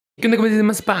¿Qué onda,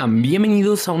 demás spam?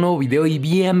 Bienvenidos a un nuevo video y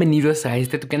bienvenidos a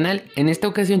tu canal. En esta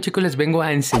ocasión, chicos, les vengo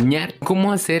a enseñar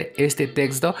cómo hacer este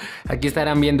texto. Aquí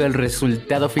estarán viendo el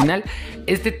resultado final.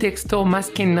 Este texto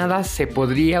más que nada se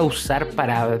podría usar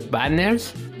para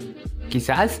banners,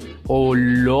 quizás, o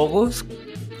logos.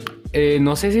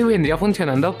 No sé si vendría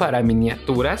funcionando para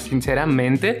miniaturas,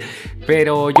 sinceramente,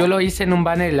 pero yo lo hice en un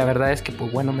banner y la verdad es que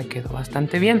pues bueno, me quedó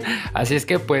bastante bien. Así es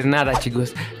que pues nada,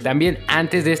 chicos, también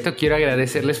antes de esto quiero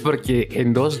agradecerles porque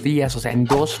en 2 días, o sea, en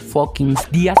 2 fucking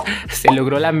días se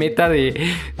logró la meta de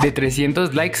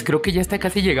 300 likes. Creo que ya hasta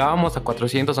casi llegábamos a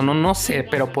 400 o no sé,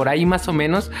 pero por ahí más o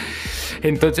menos.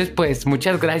 Entonces pues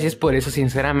muchas gracias por eso,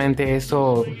 sinceramente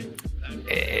eso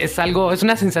es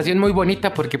una sensación muy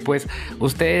bonita porque pues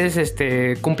ustedes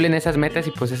cumplen esas metas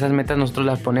y pues esas metas nosotros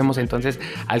las ponemos. Entonces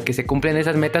al que se cumplen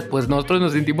esas metas pues nosotros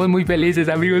nos sentimos muy felices,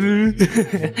 amigos.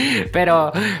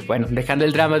 Pero bueno, dejando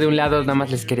el drama de un lado, nada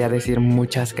más les quería decir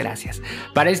muchas gracias.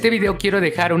 Para este video quiero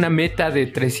dejar una meta de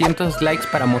 300 likes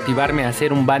para motivarme a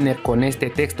hacer un banner con este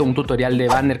texto, un tutorial de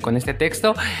banner con este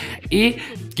texto. Y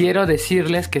quiero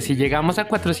decirles que si llegamos a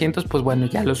 400 pues bueno,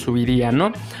 ya lo subiría,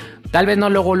 ¿no? Tal vez no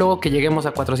luego que lleguemos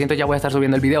a 400 ya voy a estar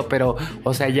subiendo el video, pero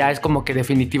o sea, ya es como que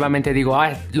definitivamente digo,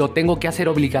 lo tengo que hacer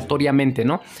obligatoriamente,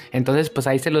 ¿no? Entonces pues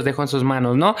ahí se los dejo en sus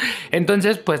manos, ¿no?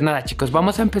 Entonces pues nada, chicos,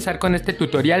 vamos a empezar con este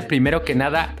tutorial. Primero que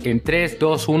nada, en 3,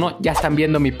 2, 1, ya están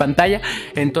viendo mi pantalla.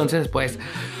 Entonces pues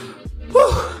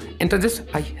entonces,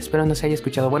 espero no se haya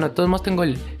escuchado. Bueno, de todos modos tengo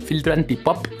el filtro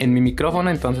anti-pop en mi micrófono,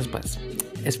 entonces pues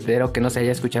espero que no se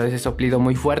haya escuchado ese soplido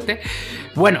muy fuerte.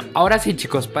 Bueno, ahora sí,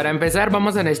 chicos, para empezar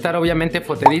vamos a necesitar obviamente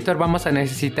PhotoEditor. Vamos a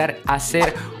necesitar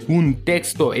hacer un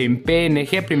texto en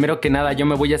PNG. Primero que nada yo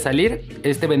me voy a salir.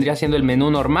 Este vendría siendo el menú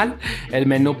normal, el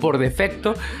menú por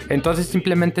defecto. Entonces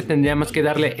simplemente tendríamos que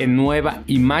darle en nueva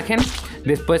imagen.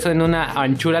 Después en una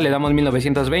anchura le damos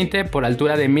 1920 por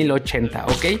altura de 1080,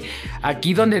 ¿ok?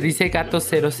 Aquí donde dice gato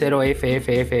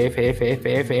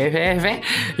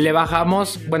 00FFFFFFFF le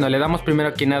bajamos, bueno, le damos primero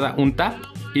aquí nada un tap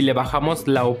y le bajamos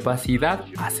la opacidad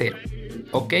a 0,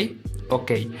 ¿ok?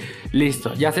 Ok,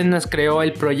 listo, ya se nos creó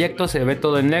el proyecto, se ve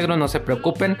todo en negro, no se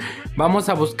preocupen. Vamos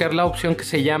a buscar la opción que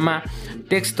se llama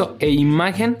texto e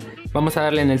imagen. Vamos a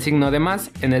darle en el signo de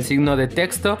más, en el signo de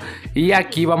texto. Y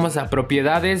aquí vamos a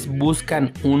propiedades,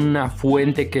 buscan una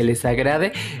fuente que les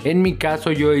agrade. En mi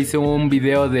caso yo hice un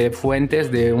video de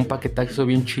fuentes de un paquetazo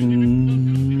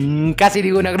bien casi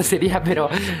digo una grosería, pero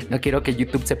no quiero que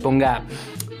YouTube se ponga...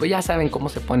 Pues ya saben cómo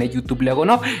se pone YouTube luego,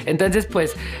 ¿no? Entonces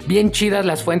pues bien chidas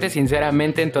las fuentes,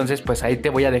 sinceramente. Entonces pues ahí te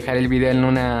voy a dejar el video en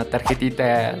una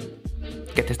tarjetita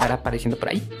que te estará apareciendo por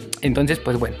ahí. Entonces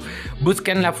pues bueno,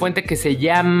 busquen la fuente que se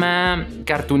llama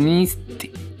Cartoonist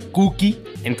Cookie.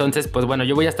 Entonces pues bueno,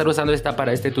 yo voy a estar usando esta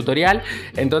para este tutorial.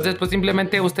 Entonces pues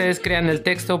simplemente ustedes crean el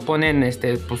texto, ponen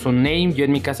pues un name. Yo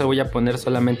en mi caso voy a poner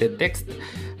solamente text,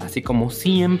 así como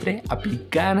siempre,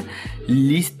 aplicar,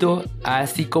 listo.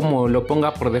 Así como lo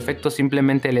ponga por defecto,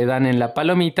 simplemente le dan en la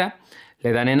palomita,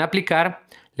 le dan en aplicar,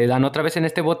 le dan otra vez en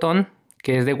este botón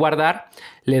que es de guardar,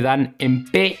 le dan en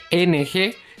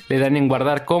PNG, le dan en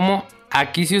guardar como.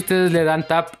 Aquí si ustedes le dan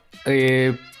tap,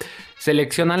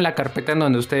 seleccionan la carpeta en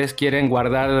donde ustedes quieren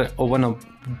guardar, o bueno,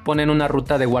 ponen una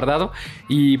ruta de guardado.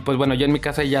 Y pues bueno, yo en mi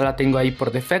caso ya la tengo ahí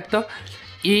por defecto.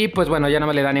 Y pues bueno, ya no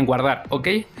me le dan en guardar, ¿ok?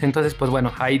 Entonces pues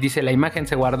bueno, ahí dice la imagen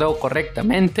se guardó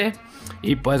correctamente.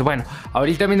 Y pues bueno,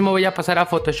 ahorita mismo voy a pasar a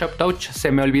Photoshop Touch.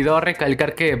 Se me olvidó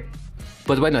recalcar que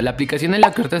pues bueno, la aplicación en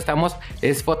la que ahorita estamos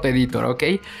es PhotoEditor, ¿ok?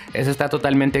 Eso está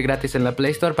totalmente gratis en la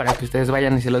Play Store para que ustedes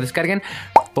vayan y se lo descarguen.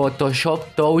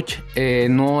 Photoshop Touch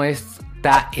no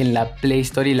está en la Play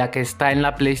Store, y la que está en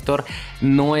la Play Store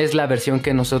no es la versión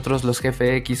que nosotros los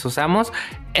GFX usamos.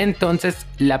 Entonces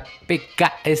la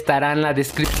PK estará en la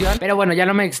descripción. Pero bueno, ya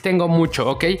no me extengo mucho,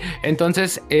 ¿ok?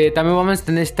 Entonces también vamos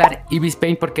a necesitar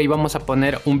IbisPaint porque ahí vamos a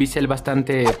poner un bisel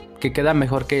bastante que queda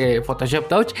mejor que Photoshop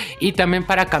Touch. Y también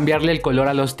para cambiarle el color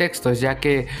a los textos, ya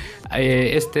que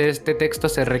este texto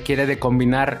se requiere de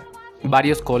combinar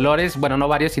varios colores, bueno, no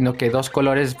varios, sino que 2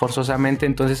 colores forzosamente.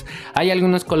 Entonces hay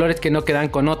algunos colores que no quedan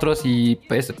con otros y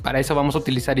pues para eso vamos a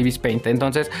utilizar IbisPaint.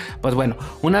 Entonces pues bueno,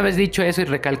 una vez dicho eso y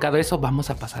recalcado eso, vamos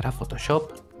a pasar a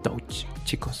Photoshop Touch,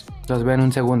 chicos, los veo en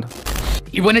un segundo.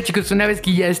 Y bueno, chicos, una vez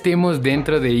que ya estemos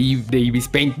dentro de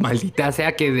IbisPaint, maldita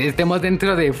sea, que estemos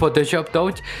dentro de Photoshop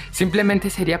Touch,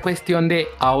 simplemente sería cuestión de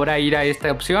ahora ir a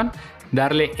esta opción,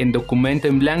 darle en documento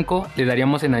en blanco, le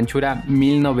daríamos en anchura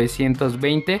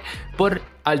 1920 por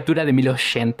altura de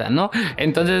 1080, ¿no?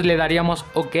 Entonces le daríamos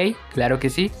OK, claro que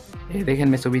sí.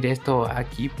 Déjenme subir esto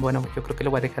aquí. Bueno, yo creo que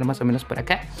lo voy a dejar más o menos por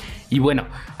acá. Y bueno,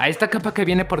 a esta capa que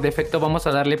viene por defecto vamos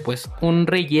a darle pues un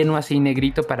relleno así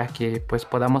negrito para que pues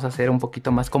podamos hacer un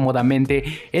poquito más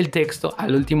cómodamente el texto.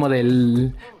 Al último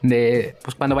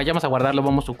pues cuando vayamos a guardarlo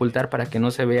vamos a ocultar para que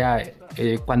no se vea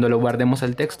cuando lo guardemos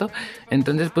el texto.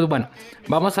 Entonces pues bueno,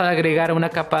 vamos a agregar una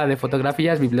capa de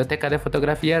fotografías, biblioteca de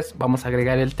fotografías. Vamos a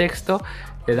agregar el texto,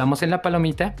 le damos en la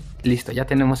palomita. Listo, ya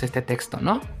tenemos este texto,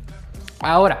 ¿no?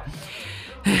 Ahora,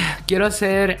 quiero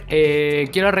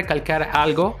recalcar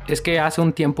algo. Es que hace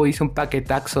un tiempo hice un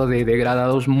paquetaxo de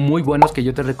degradados muy buenos que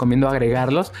yo te recomiendo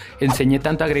agregarlos. Enseñé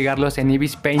tanto a agregarlos en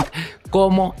IbisPaint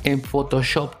como en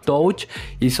Photoshop Touch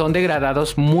y son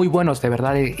degradados muy buenos, de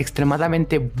verdad,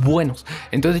 extremadamente buenos.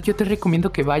 Entonces yo te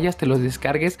recomiendo que vayas, te los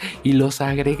descargues y los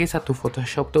agregues a tu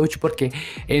Photoshop Touch, porque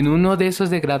en uno de esos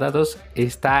degradados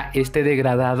está este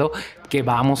degradado que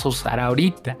vamos a usar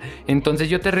ahorita. Entonces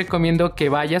yo te recomiendo que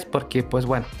vayas porque pues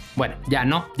bueno,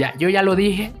 yo ya lo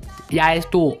dije, ya es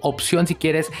tu opción si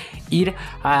quieres ir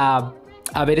a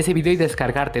ver ese video y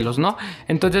descargártelos, ¿no?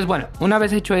 Entonces bueno, una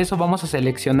vez hecho eso vamos a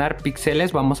seleccionar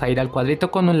píxeles, vamos a ir al cuadrito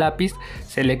con un lápiz,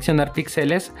 seleccionar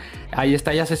píxeles, ahí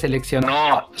está, ya se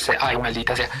seleccionó, ay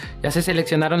maldita sea, ya se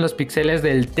seleccionaron los píxeles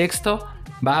del texto.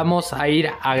 Vamos a ir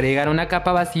a agregar una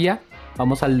capa vacía,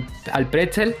 vamos al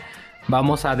pretzel.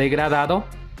 Vamos a degradado,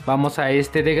 vamos a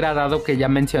este degradado que ya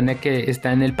mencioné que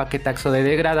está en el paquetaxo de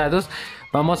degradados.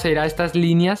 Vamos a ir a estas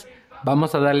líneas,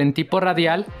 vamos a darle en tipo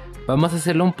radial, vamos a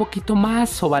hacerlo un poquito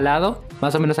más ovalado,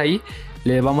 más o menos ahí.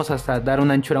 Le vamos a dar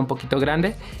una anchura un poquito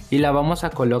grande y la vamos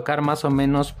a colocar más o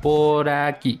menos por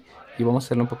aquí. Y vamos a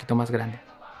hacerlo un poquito más grande.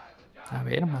 A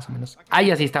ver, más o menos.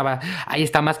 Ahí así estaba, ahí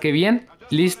está más que bien,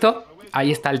 listo. Ahí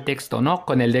está el texto, ¿no?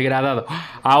 Con el degradado.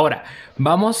 Ahora,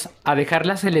 vamos a dejar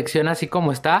la selección así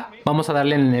como está. Vamos a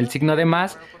darle en el signo de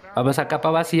más. Vamos a capa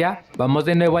vacía. Vamos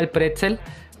de nuevo al pretzel.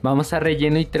 Vamos a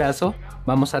relleno y trazo.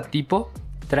 Vamos a tipo,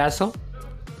 trazo,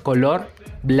 color,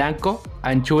 blanco,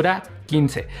 anchura,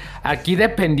 15. Aquí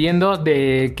dependiendo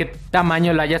de qué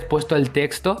tamaño le hayas puesto el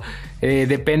texto,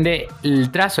 depende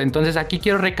el trazo. Entonces aquí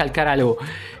quiero recalcar algo.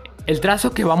 El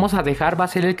trazo que vamos a dejar va a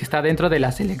ser el que está dentro de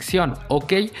la selección,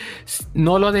 ¿ok?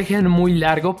 No lo dejen muy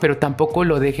largo, pero tampoco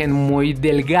lo dejen muy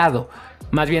delgado.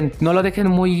 Más bien, no lo dejen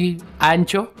muy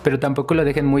ancho, pero tampoco lo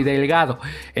dejen muy delgado.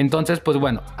 Entonces, pues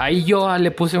bueno, ahí yo le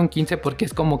puse un 15 porque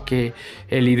es como que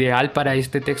el ideal para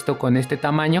este texto con este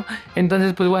tamaño.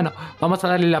 Entonces, pues bueno, vamos a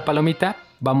darle la palomita,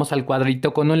 vamos al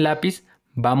cuadrito con un lápiz.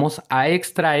 Vamos a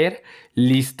extraer,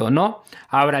 listo, ¿no?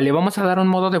 Ahora le vamos a dar un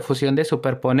modo de fusión de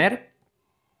superponer.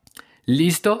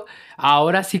 Listo,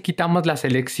 ahora sí quitamos la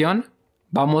selección,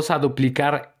 vamos a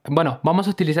duplicar, bueno, vamos a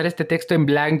utilizar este texto en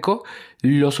blanco,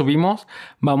 lo subimos,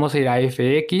 vamos a ir a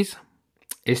FX,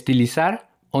 estilizar,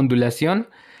 ondulación,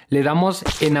 le damos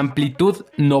en amplitud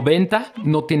 90,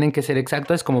 no tienen que ser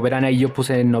exactos, como verán ahí yo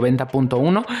puse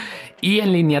 90.1 y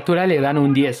en lineatura le dan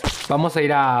un 10. Vamos a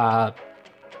ir a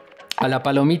la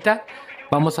palomita,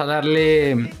 vamos a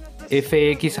darle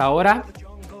FX ahora,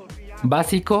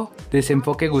 básico,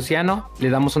 desenfoque gaussiano,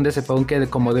 le damos un desenfoque de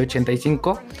como de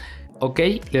 85, ok,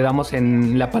 le damos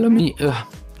en la palomita,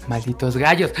 malditos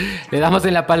gallos, le damos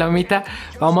en la palomita,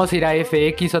 vamos a ir a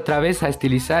FX otra vez, a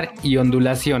estilizar y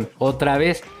ondulación, otra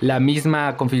vez la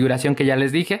misma configuración que ya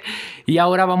les dije, y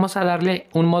ahora vamos a darle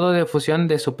un modo de fusión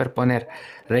de superponer.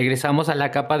 Regresamos a la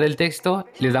capa del texto,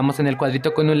 le damos en el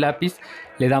cuadrito con un lápiz,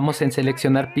 le damos en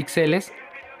seleccionar píxeles,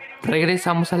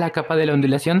 regresamos a la capa de la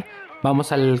ondulación,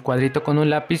 vamos al cuadrito con un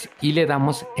lápiz y le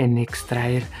damos en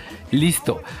extraer.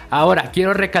 Listo. Ahora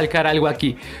quiero recalcar algo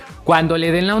aquí. Cuando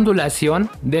le den la ondulación,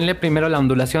 denle primero la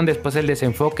ondulación, después el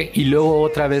desenfoque y luego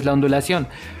otra vez la ondulación.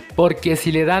 Porque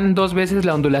si le dan dos veces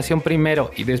la ondulación primero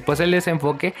y después el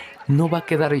desenfoque, no va a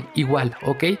quedar igual,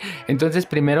 ¿ok? Entonces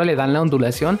primero le dan la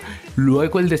ondulación,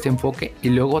 luego el desenfoque y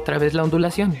luego otra vez la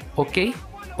ondulación, ¿ok?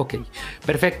 Ok,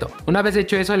 perfecto. Una vez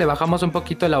hecho eso, le bajamos un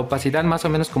poquito la opacidad, más o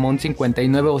menos como un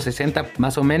 59 o 60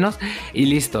 más o menos, y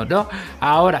listo, ¿no?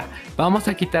 Ahora, vamos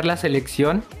a quitar la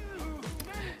selección.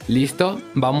 Listo,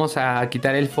 vamos a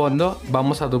quitar el fondo,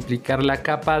 vamos a duplicar la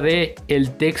capa de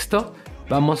el texto,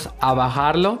 vamos a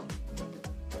bajarlo,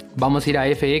 vamos a ir a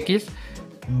FX,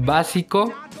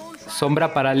 básico,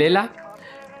 sombra paralela.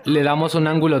 Le damos un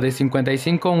ángulo de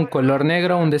 55, un color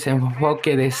negro, un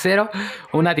desenfoque de 0,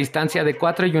 una distancia de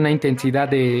 4 y una intensidad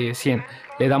de 100.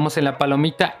 Le damos en la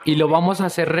palomita y lo vamos a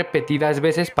hacer repetidas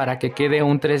veces para que quede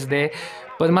un 3D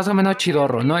pues más o menos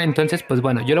chidorro, ¿no? Entonces pues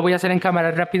bueno, yo lo voy a hacer en cámara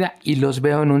rápida y los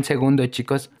veo en un segundo,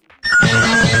 chicos.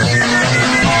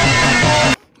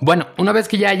 Bueno, una vez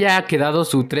que ya haya quedado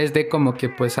su 3D como que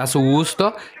pues a su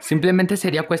gusto, simplemente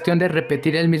sería cuestión de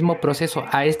repetir el mismo proceso.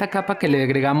 A esta capa que le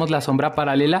agregamos la sombra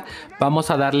paralela, vamos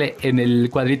a darle en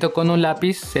el cuadrito con un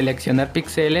lápiz, seleccionar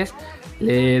píxeles,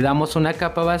 le damos una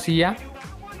capa vacía,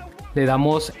 le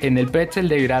damos en el pretzel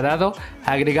degradado,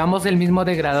 agregamos el mismo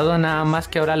degradado, nada más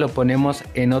que ahora lo ponemos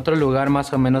en otro lugar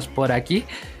más o menos por aquí.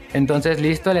 Entonces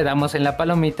listo, le damos en la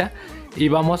palomita y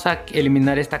vamos a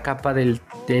eliminar esta capa del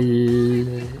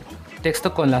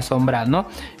texto con la sombra, ¿no?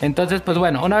 Entonces pues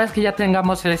bueno, una vez que ya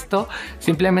tengamos esto,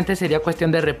 simplemente sería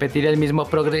cuestión de repetir el mismo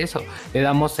progreso. Le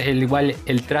damos igual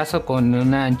el trazo con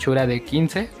una anchura de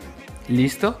 15,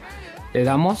 listo. Le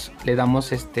damos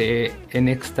en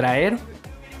extraer,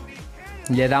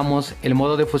 le damos el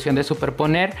modo de fusión de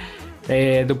superponer,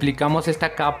 duplicamos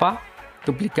esta capa,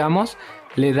 duplicamos,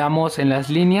 le damos en las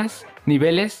líneas,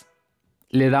 niveles,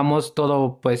 le damos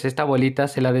todo, pues esta bolita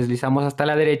se la deslizamos hasta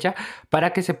la derecha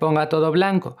para que se ponga todo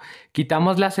blanco.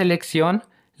 Quitamos la selección,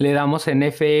 le damos en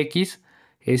FX,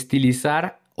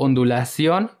 estilizar,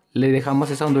 ondulación, le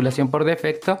dejamos esa ondulación por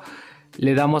defecto,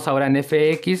 le damos ahora en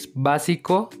FX,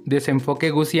 básico, desenfoque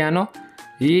gaussiano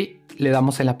y le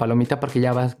damos en la palomita porque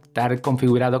ya va a estar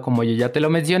configurado como yo ya te lo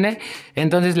mencioné.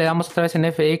 Entonces le damos otra vez en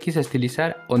FX,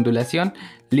 estilizar, ondulación,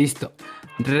 listo.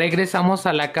 Regresamos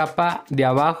a la capa de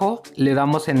abajo, le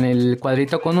damos en el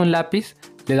cuadrito con un lápiz,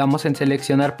 le damos en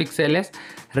seleccionar píxeles,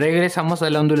 regresamos a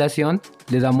la ondulación,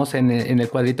 le damos en el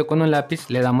cuadrito con un lápiz,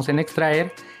 le damos en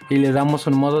extraer y le damos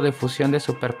un modo de fusión de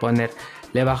superponer.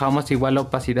 Le bajamos igual la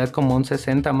opacidad como un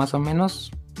 60 más o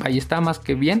menos. Ahí está, más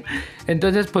que bien.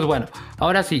 Entonces pues bueno,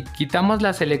 ahora sí, quitamos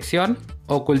la selección,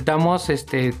 ocultamos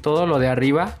todo lo de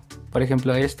arriba. Por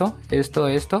ejemplo esto.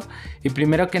 Y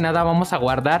primero que nada vamos a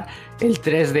guardar el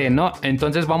 3D, ¿no?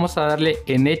 Entonces vamos a darle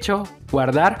en hecho,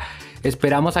 guardar.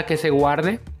 Esperamos a que se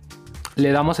guarde.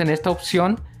 Le damos en esta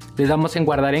opción, le damos en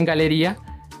guardar en galería.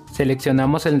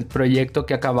 Seleccionamos el proyecto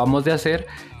que acabamos de hacer,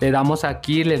 le damos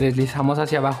aquí, le deslizamos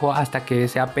hacia abajo hasta que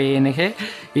sea PNG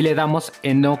y le damos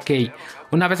en OK.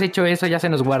 Una vez hecho eso ya se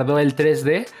nos guardó el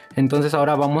 3D, entonces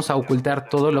ahora vamos a ocultar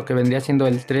todo lo que vendría siendo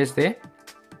el 3D.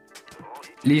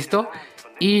 Listo,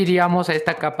 y iríamos a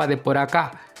esta capa de por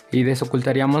acá y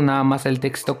desocultaríamos nada más el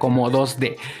texto como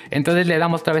 2D. Entonces le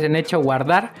damos otra vez en hecho,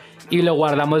 guardar, y lo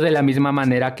guardamos de la misma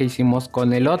manera que hicimos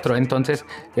con el otro. Entonces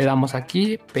le damos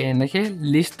aquí, PNG,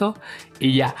 listo,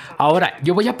 y ya. Ahora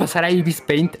yo voy a pasar a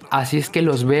IbisPaint, así es que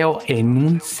los veo en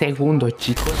un segundo,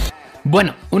 chicos.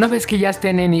 Bueno, una vez que ya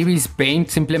estén en IbisPaint,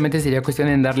 simplemente sería cuestión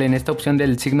de darle en esta opción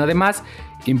del signo de más,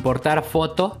 importar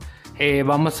foto.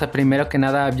 Vamos a primero que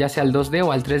nada, ya sea al 2D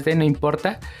o al 3D, no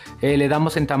importa. Le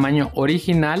damos en tamaño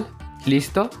original,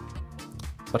 listo.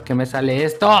 ¿Por qué me sale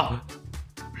esto?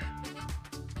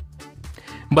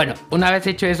 Bueno, una vez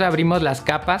hecho eso, abrimos las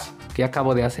capas que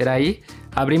acabo de hacer ahí.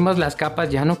 Abrimos las capas,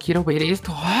 ya no quiero ver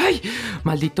esto. ¡Ay!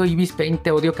 Maldito IbisPaint,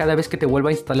 te odio cada vez que te vuelvo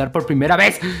a instalar por primera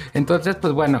vez. Entonces,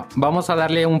 pues bueno, vamos a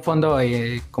darle un fondo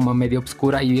como medio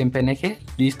oscuro y en PNG.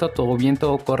 Listo, todo bien,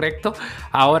 todo correcto.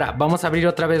 Ahora, vamos a abrir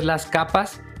otra vez las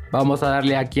capas. Vamos a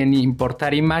darle aquí en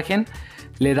importar imagen.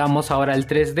 Le damos ahora el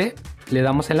 3D. Le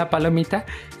damos en la palomita.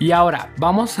 Y ahora,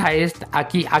 vamos a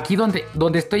aquí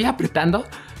donde estoy apretando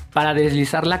para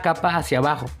deslizar la capa hacia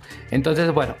abajo.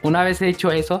 Entonces bueno, una vez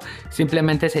hecho eso,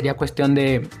 simplemente sería cuestión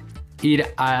de ir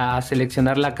a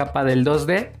seleccionar la capa del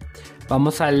 2D.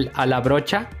 Vamos a la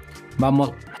brocha.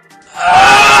 Vamos.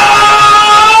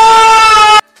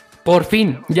 Por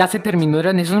fin, ya se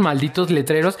terminaron esos malditos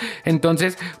letreros.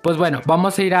 Entonces, pues bueno,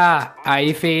 vamos a ir a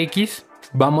FX.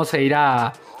 Vamos a ir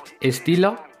a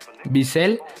estilo,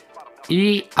 bisel.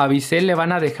 Y a bisel le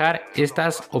van a dejar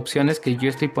estas opciones que yo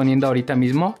estoy poniendo ahorita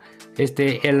mismo.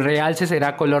 El realce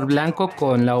será color blanco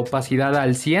con la opacidad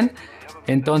al 100.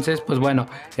 Entonces, pues bueno,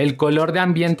 el color de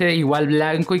ambiente igual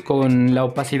blanco y con la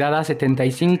opacidad a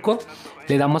 75.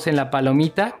 Le damos en la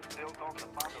palomita.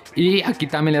 Y aquí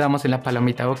también le damos en la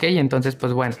palomita, ¿ok? Entonces,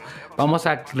 pues bueno, vamos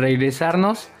a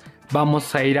regresarnos.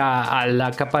 Vamos a ir a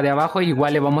la capa de abajo,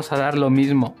 igual le vamos a dar lo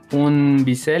mismo, un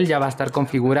bisel ya va a estar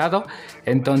configurado.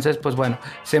 Entonces pues bueno,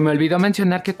 se me olvidó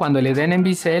mencionar que cuando le den en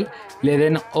bisel, le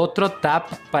den otro tab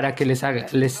para que les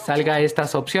salga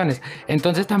estas opciones.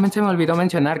 Entonces también se me olvidó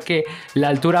mencionar que la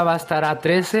altura va a estar a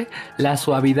 13, la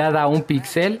suavidad a 1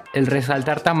 píxel, el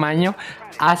resaltar tamaño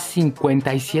a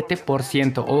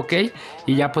 57%, ok,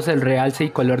 y ya pues el realce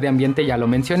y color de ambiente ya lo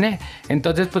mencioné.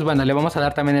 Entonces pues bueno, le vamos a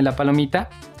dar también en la palomita.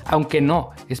 Aunque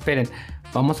no, esperen,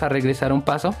 vamos a regresar un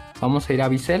paso, vamos a ir a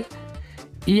bisel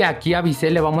y aquí a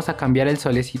bisel le vamos a cambiar el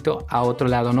solecito a otro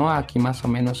lado, ¿no? Aquí más o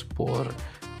menos por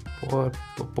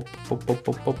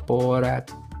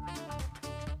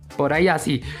por ahí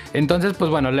así. Entonces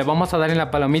pues bueno, le vamos a dar en la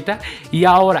palomita. Y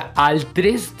ahora al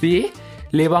 3D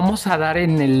le vamos a dar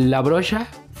en la brocha,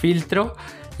 filtro,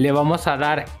 le vamos a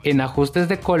dar en ajustes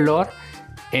de color,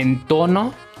 en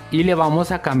tono, y le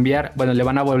vamos a cambiar, bueno, le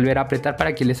van a volver a apretar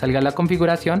para que le salga la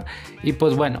configuración. Y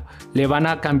pues bueno, le van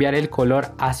a cambiar el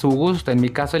color a su gusto. En mi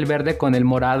caso el verde con el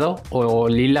morado o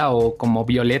lila o como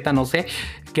violeta, no sé,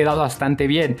 queda bastante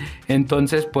bien.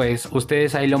 Entonces pues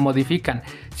ustedes ahí lo modifican.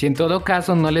 Si en todo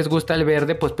caso no les gusta el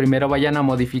verde, pues primero vayan a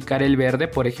modificar el verde.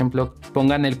 Por ejemplo,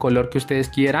 pongan el color que ustedes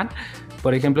quieran.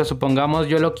 Por ejemplo, supongamos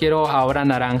yo lo quiero ahora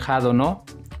anaranjado, ¿no?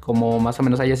 Como más o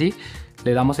menos ahí así.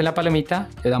 Le damos en la palomita,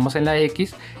 le damos en la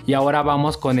X y ahora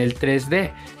vamos con el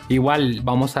 3D. Igual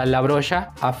vamos a la brocha,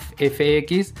 a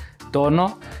FX,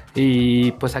 tono,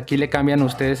 y pues aquí le cambian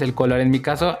ustedes el color. En mi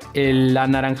caso el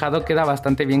anaranjado queda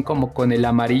bastante bien como con el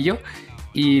amarillo,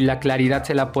 y la claridad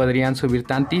se la podrían subir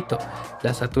tantito.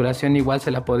 La saturación igual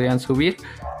se la podrían subir.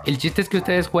 El chiste es que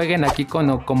ustedes jueguen aquí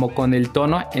como con el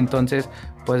tono. Entonces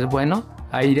pues bueno,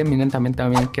 ahí miren,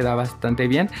 también queda bastante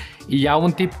bien. Y ya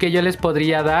un tip que yo les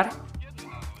podría dar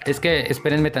es que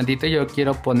espérenme tantito, yo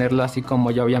quiero ponerlo así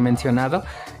como yo había mencionado,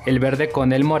 el verde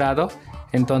con el morado.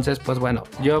 Entonces pues bueno,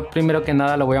 yo primero que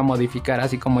nada lo voy a modificar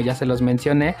así como ya se los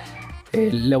mencioné.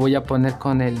 Le voy a poner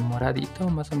con el moradito,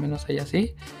 más o menos ahí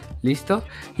así. Listo.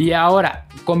 Y ahora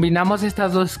combinamos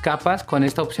estas dos capas con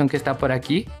esta opción que está por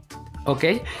aquí. Ok,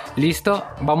 listo.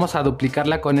 Vamos a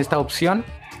duplicarla con esta opción,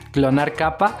 clonar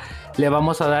capa. Le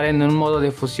vamos a dar en un modo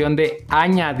de fusión de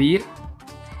añadir.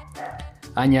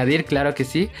 Añadir, claro que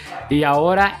sí. Y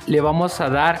ahora le vamos a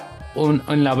dar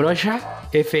en la brocha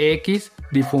FX,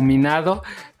 difuminado,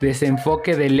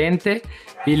 desenfoque de lente,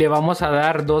 y le vamos a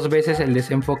dar 2 veces el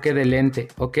desenfoque de lente,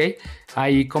 ok.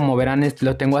 Ahí como verán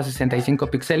lo tengo a 65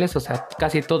 píxeles, o sea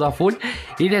casi todo a full.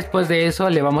 Y después de eso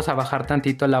le vamos a bajar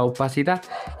tantito la opacidad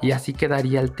y así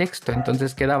quedaría el texto.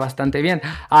 Entonces queda bastante bien.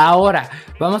 Ahora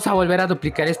vamos a volver a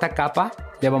duplicar esta capa.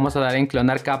 Le vamos a dar en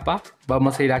clonar capa.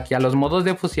 Vamos a ir aquí a los modos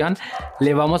de fusión.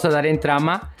 Le vamos a dar en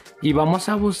trama y vamos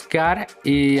a buscar,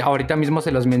 y ahorita mismo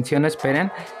se los menciono,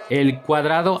 esperen, el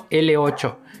cuadrado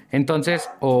L8. Entonces,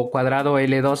 o cuadrado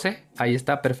L12, ahí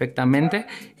está perfectamente.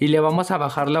 Y le vamos a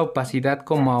bajar la opacidad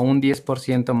como a un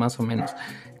 10% más o menos.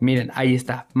 Miren, ahí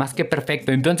está, más que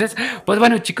perfecto. Entonces, pues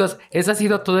bueno chicos, ese ha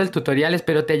sido todo el tutorial.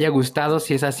 Espero te haya gustado.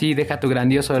 Si es así, deja tu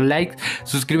grandioso like.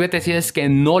 Suscríbete si es que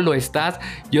no lo estás.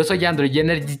 Yo soy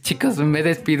AndroidEnergy, chicos, me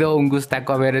despido. Un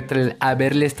gustaco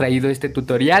haberles traído este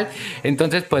tutorial.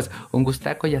 Entonces, pues, un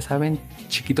gustaco, ya saben,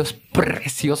 chiquitos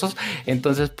preciosos.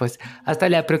 Entonces, pues, hasta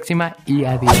la próxima y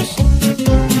adiós.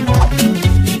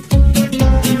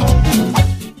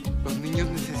 Los niños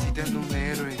necesitan un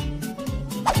héroe.